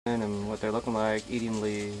and what they're looking like, eating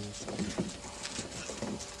leaves.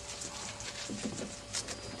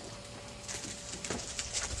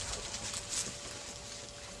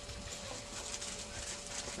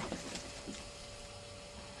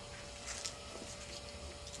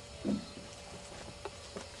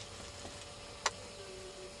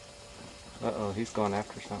 Uh-oh, he's going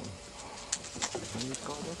after something. He's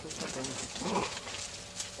going after something.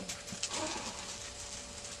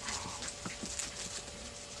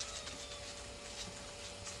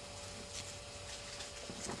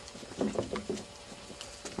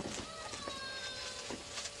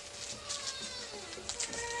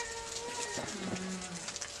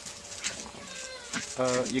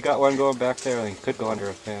 You got one going back there, and he could go under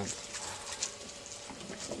a fence.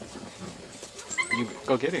 You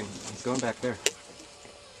go get him. He's going back there.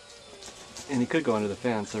 And he could go under the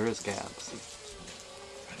fence. There is gaps.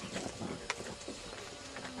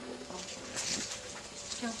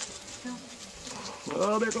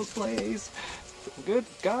 Oh, there goes Blaze. Good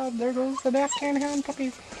God, there goes the Afghan hound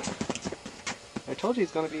puppy. I told you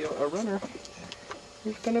he's going to be a runner.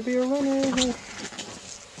 He's going to be a runner.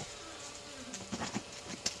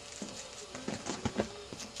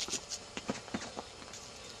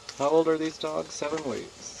 How old are these dogs? 7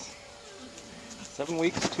 weeks. 7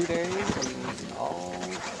 weeks, 2 days, and all.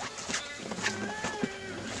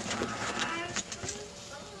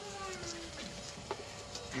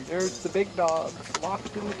 And there's the big dogs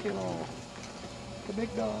locked in the kennel. The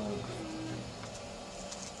big dogs.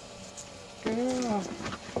 Yeah.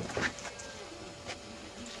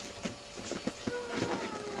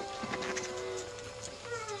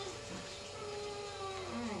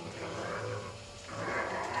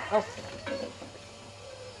 Oh.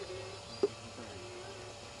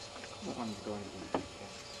 One's going to be.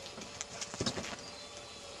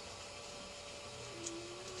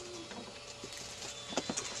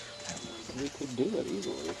 We could do it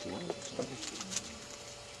easily if you wanted to.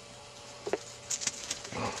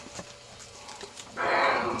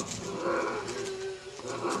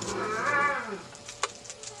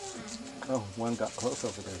 Oh, one got close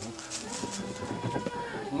over there,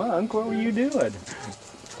 huh? Monk, what were you doing?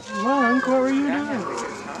 Monk, what were you doing?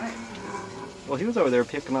 Well, he was over there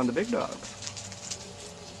picking on the big dogs.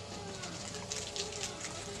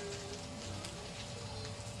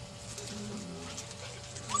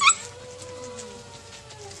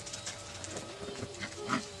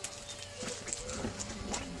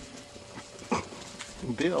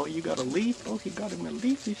 Bill, you got a leaf? Oh, he got him a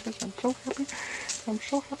leaf. He says, I'm so happy. I'm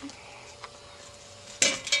so happy.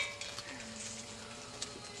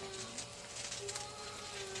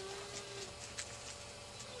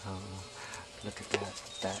 Oh, look at that.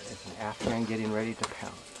 That is an Afghan getting ready to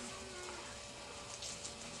pounce.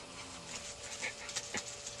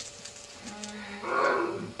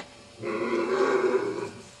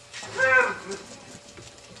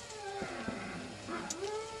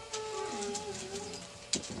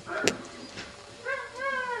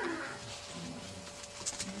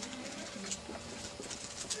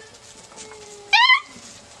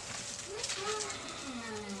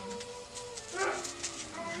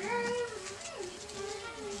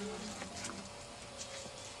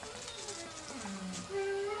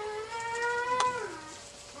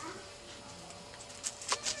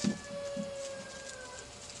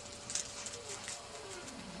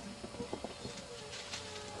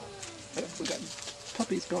 We got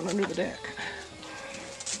puppies going under the deck.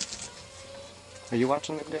 Are you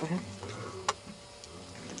watching them down here?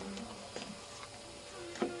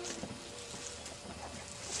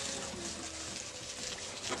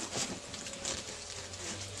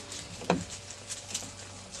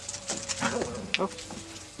 Oh.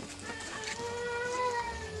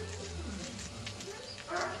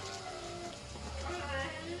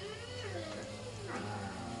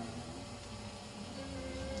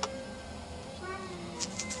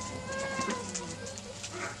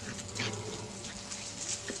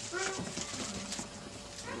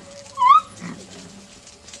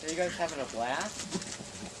 Are you guys having a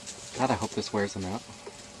blast? God, I hope this wears them out.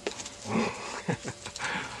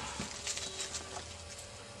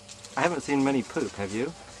 I haven't seen many poop, have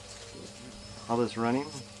you? All this running?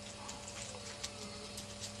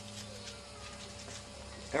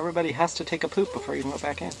 Everybody has to take a poop before you can go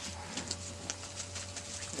back in.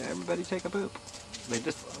 Yeah, everybody take a poop. They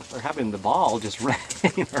just are having the ball just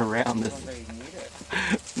running around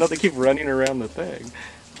this. No, they keep running around the thing.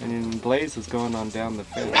 And Blaze is going on down the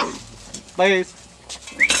fence. Blaze!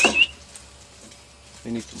 They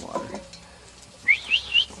need some water.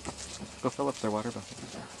 Go fill up their water bucket.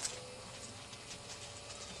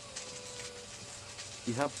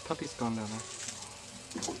 You have puppies going down there.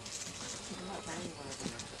 not finding one of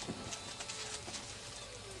them.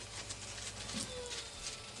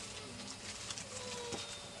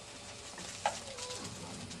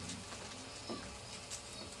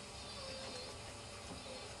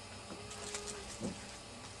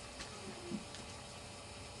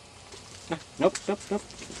 Nope, nope,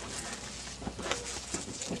 nope.